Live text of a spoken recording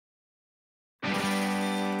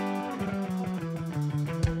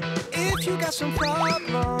If you got some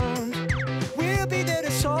problems, we'll be there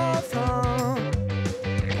to solve them.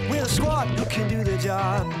 We're a squad who can do the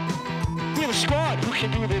job. We're a squad who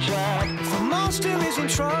can do the job. If a monster is in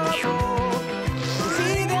trouble, we'll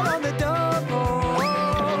be there on the double.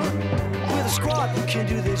 We're the squad who can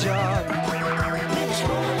do the job. We're the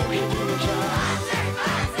squad who can do the job.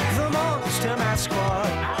 The Monster Math Squad.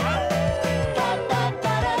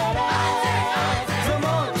 The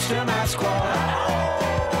Monster Math Squad.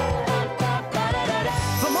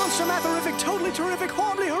 The Monster Math-horrific, totally terrific,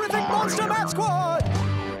 horribly horrific Monster Math Squad!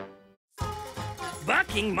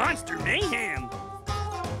 Bucking Monster Mayhem! More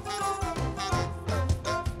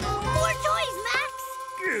toys, Max!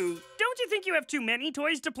 Goo, don't you think you have too many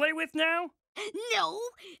toys to play with now? No,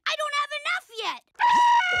 I don't have enough yet!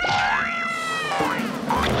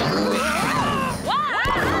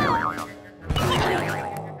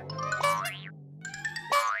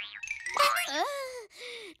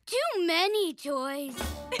 Too many toys.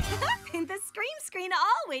 The Scream Screen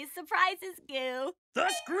always surprises Goo. The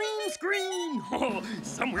Scream Screen! Oh,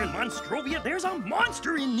 somewhere in Monstrovia, there's a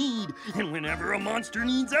monster in need. And whenever a monster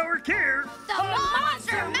needs our care, The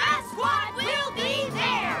Monster Math Squad will be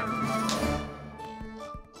there!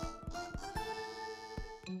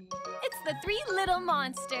 It's the Three Little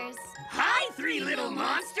Monsters. Hi, Three Little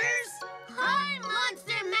Monsters! Hi,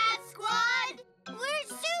 Monster Math Squad! We're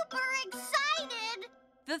super excited!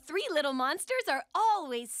 The Three Little Monsters are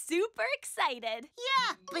always super excited.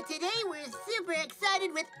 Yeah, but today we're super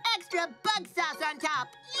excited with extra bug sauce on top.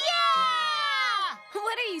 Yeah!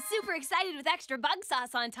 What are you super excited with extra bug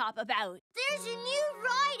sauce on top about? There's a new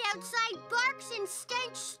ride outside Barks and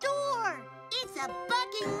Stench store. It's a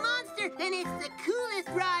bucking monster, and it's the coolest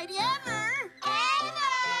ride ever.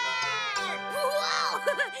 Ever! Whoa!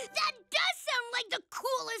 That does sound like the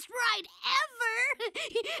coolest ride ever.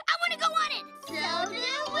 I want to go on it. So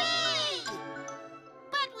do we.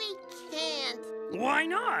 But we can't. Why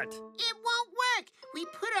not? It won't work. We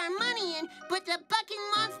put our money in, but the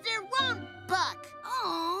bucking monster won't buck.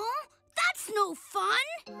 Aww, that's no fun.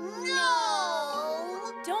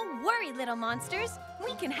 No. Don't worry, little monsters.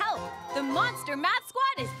 We can help. The Monster Math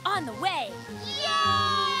Squad is on the way. Yay!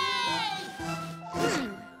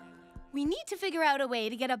 We need to figure out a way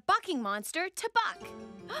to get a bucking monster to buck.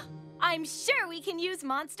 I'm sure we can use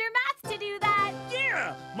Monster Math to do that.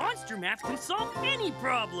 Yeah! Monster Math can solve any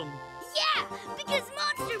problem. Yeah, because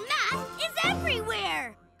Monster Math is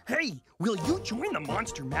everywhere. Hey, will you join the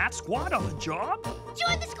Monster Math Squad on the job?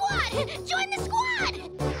 Join the squad! Join the squad!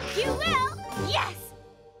 You will? Yes!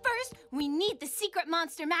 First, we need the secret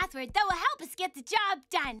monster math word that will help us get the job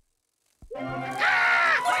done.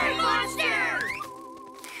 Word monster!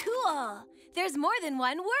 Cool. There's more than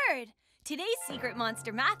one word. Today's secret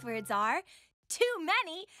monster math words are too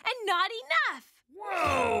many and not enough.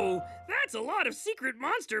 Whoa! That's a lot of secret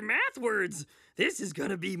monster math words. This is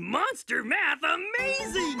gonna be Monster Math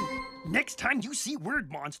amazing! Next time you see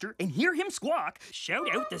Word Monster and hear him squawk, shout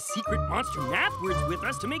out the secret monster math words with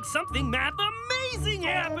us to make something math amazing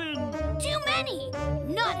happen! Too many,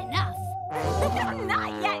 not enough.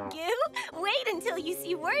 Not yet, Goo. Wait until you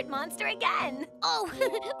see Word Monster again. Oh,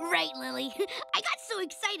 right, Lily. I got so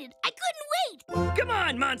excited, I couldn't wait. Come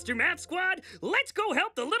on, Monster Math Squad! Let's go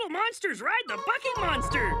help the little monsters ride the bucking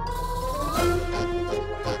monster!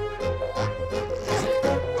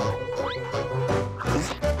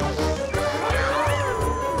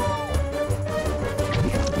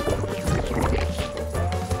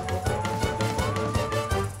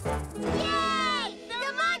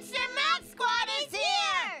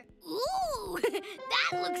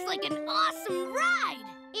 Looks like an awesome ride.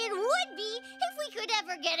 It would be if we could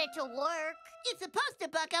ever get it to work. It's supposed to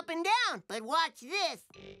buck up and down, but watch this.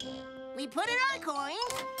 We put it on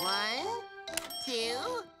coins. 1, 2,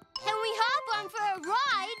 and we hop on for a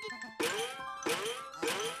ride.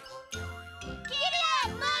 Giddy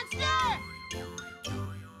up, monster!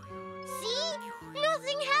 See?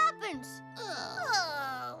 Nothing happens.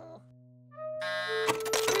 Oh.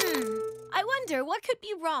 I wonder what could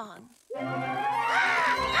be wrong.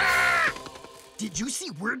 Did you see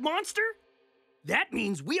Word Monster? That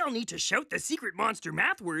means we all need to shout the secret monster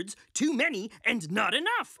math words, too many and not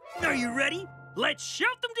enough. Are you ready? Let's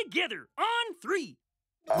shout them together on 3.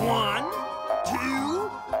 1,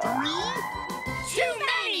 2, 3. Too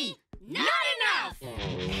many! Not enough!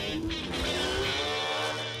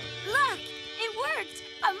 Look, it worked!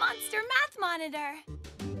 A monster math monitor.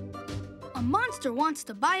 A monster wants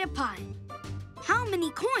to buy a pie. How many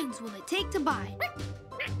coins will it take to buy?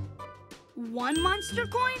 1 monster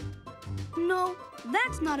coin? No,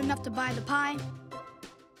 that's not enough to buy the pie.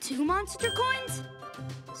 2 monster coins?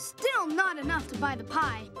 Still not enough to buy the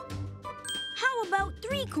pie. How about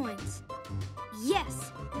 3 coins?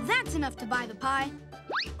 Yes, that's enough to buy the pie.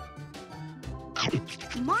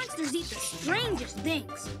 Monsters eat the strangest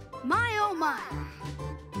things. My, oh my.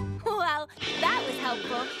 Well, that was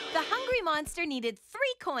helpful. The hungry monster needed 3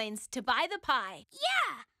 coins to buy the pie.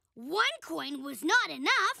 Yeah, 1 coin was not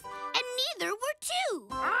enough, and neither were 2.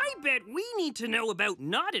 I bet we need to know about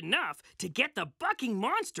not enough to get the bucking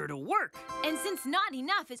monster to work. And since not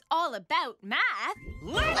enough is all about math,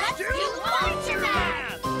 Let's do monster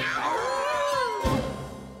math!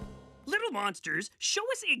 Little monsters, show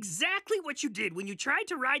us exactly what you did when you tried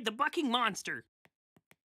to ride the bucking monster.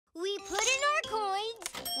 We put in our coins,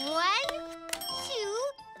 1, 2,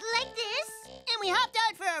 like this, and we hopped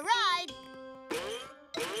out for a ride.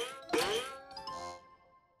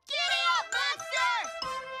 Giddy up, monster!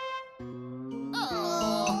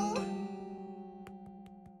 Oh.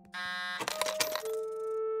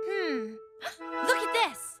 Look at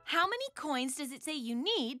this. How many coins does it say you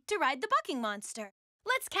need to ride the bucking monster?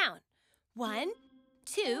 Let's count. 1,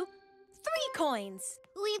 2, 3 coins.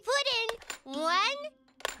 We put in 1,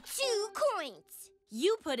 2 coins.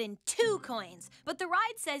 You put in 2 coins, but the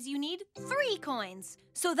ride says you need 3 coins.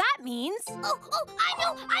 So that means... Oh,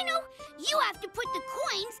 I know! You have to put the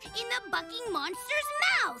coins in the bucking monster's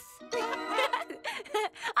mouth.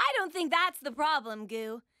 I don't think that's the problem,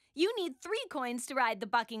 Goo. You need 3 coins to ride the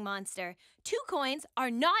bucking monster. 2 coins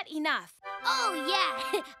are not enough. Oh,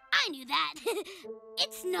 yeah, I knew that.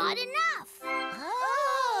 It's not enough.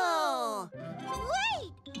 Oh!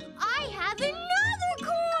 Wait, I have another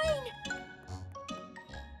coin.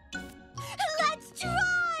 Let's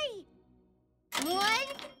try. 1,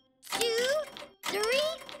 2, 3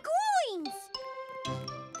 coins.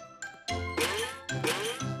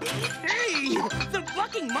 Hey, the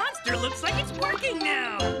bucking monster looks like it's working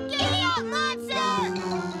now. Giddy up, monster!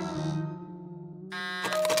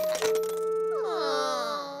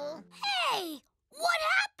 Oh. Hey, what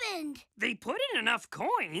happened? They put in enough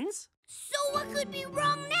coins. So what could be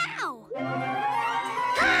wrong now?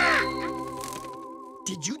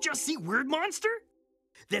 Did you just see word monster?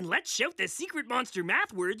 Then let's shout the secret monster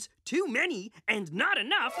math words, too many and not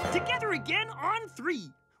enough, together again on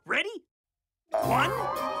 3. Ready? 1,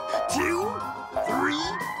 2, 3.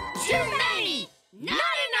 Too many!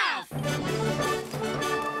 Not enough!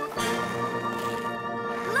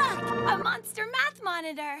 Look, a monster math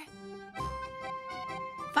monitor.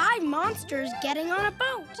 5 monsters getting on a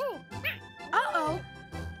boat. Uh-oh,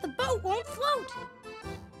 the boat won't float.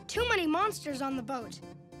 Too many monsters on the boat.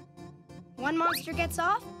 1 monster gets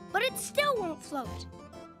off, but it still won't float.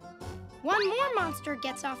 1 more monster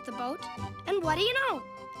gets off the boat, and what do you know?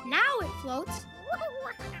 Now it floats.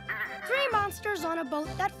 3 monsters on a boat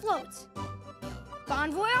that floats.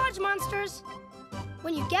 Bon voyage, monsters.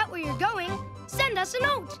 When you get where you're going, send us a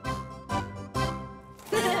note.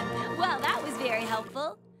 Well, that was very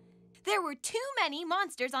helpful. There were too many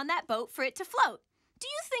monsters on that boat for it to float. Do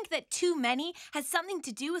you think that too many has something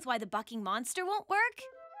to do with why the bucking monster won't work?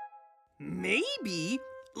 Maybe.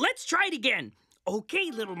 Let's try it again. Okay,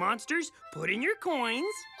 little monsters, put in your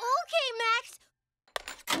coins. Okay, Max.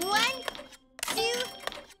 1, 2,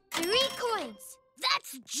 3 coins.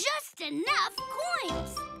 That's just enough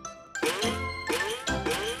coins.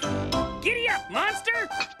 Giddy up, monster!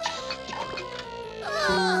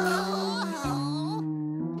 Oh.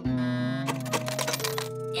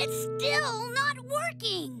 It's still not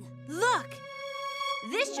working. Look!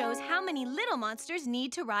 This shows how many little monsters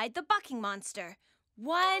need to ride the bucking monster.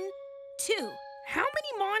 1, 2. How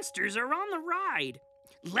many monsters are on the ride?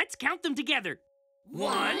 Let's count them together.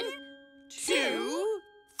 1, 2,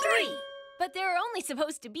 3. But there are only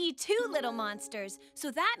supposed to be 2 little monsters, so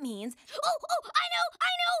that means... Oh, I know!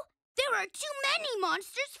 There are too many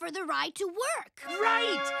monsters for the ride to work.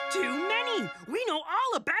 Right! Too many! We know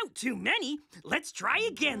all about too many. Let's try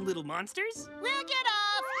again, little monsters. We'll get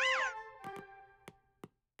off.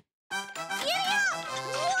 Yeah!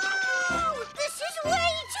 Whoa! This is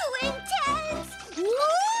way too intense! Whoa!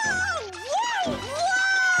 Whoa!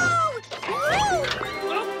 Whoa!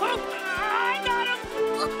 Whoa! Oh, I got him!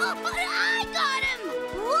 I got him!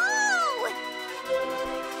 Whoa!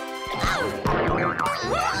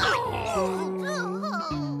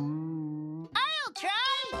 I'll try.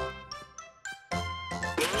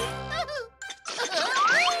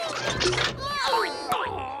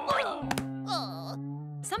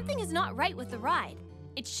 Something is not right with the ride.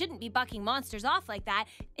 It shouldn't be bucking monsters off like that.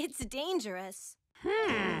 It's dangerous.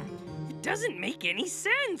 It doesn't make any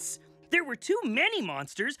sense. There were too many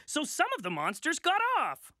monsters, so some of the monsters got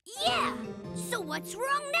off. Yeah! So what's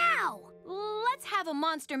wrong now? Let's have a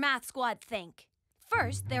monster math squad think.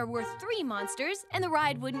 First, there were 3 monsters, and the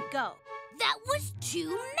ride wouldn't go. That was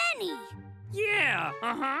too many. Yeah,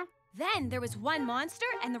 uh-huh. Then there was one monster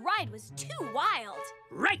and the ride was too wild.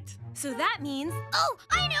 Right. So that means... Oh,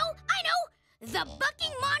 I know! The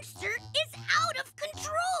bucking monster is out of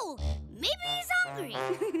control. Maybe he's hungry.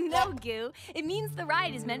 No, Goo. It means the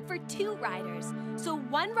ride is meant for 2 riders. So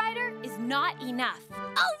 1 rider is not enough.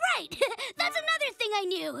 Oh, right. That's another thing I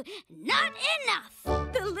knew. Not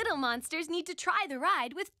enough. The little monsters need to try the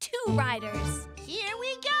ride with 2 riders. Here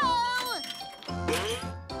we go.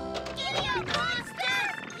 Giddy up, monster!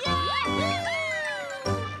 Yahoo!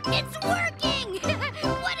 It's working!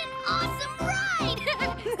 What an awesome ride!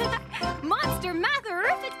 Monster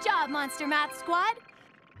Math-erific job, Monster Math Squad.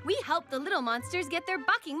 We helped the little monsters get their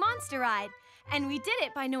bucking monster ride. And we did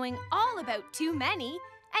it by knowing all about too many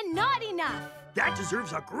and not enough. That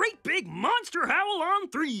deserves a great big monster howl on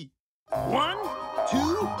 3. 1,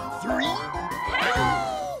 2, 3.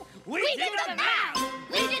 Howl! We did the math!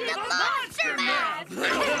 We did the monster math!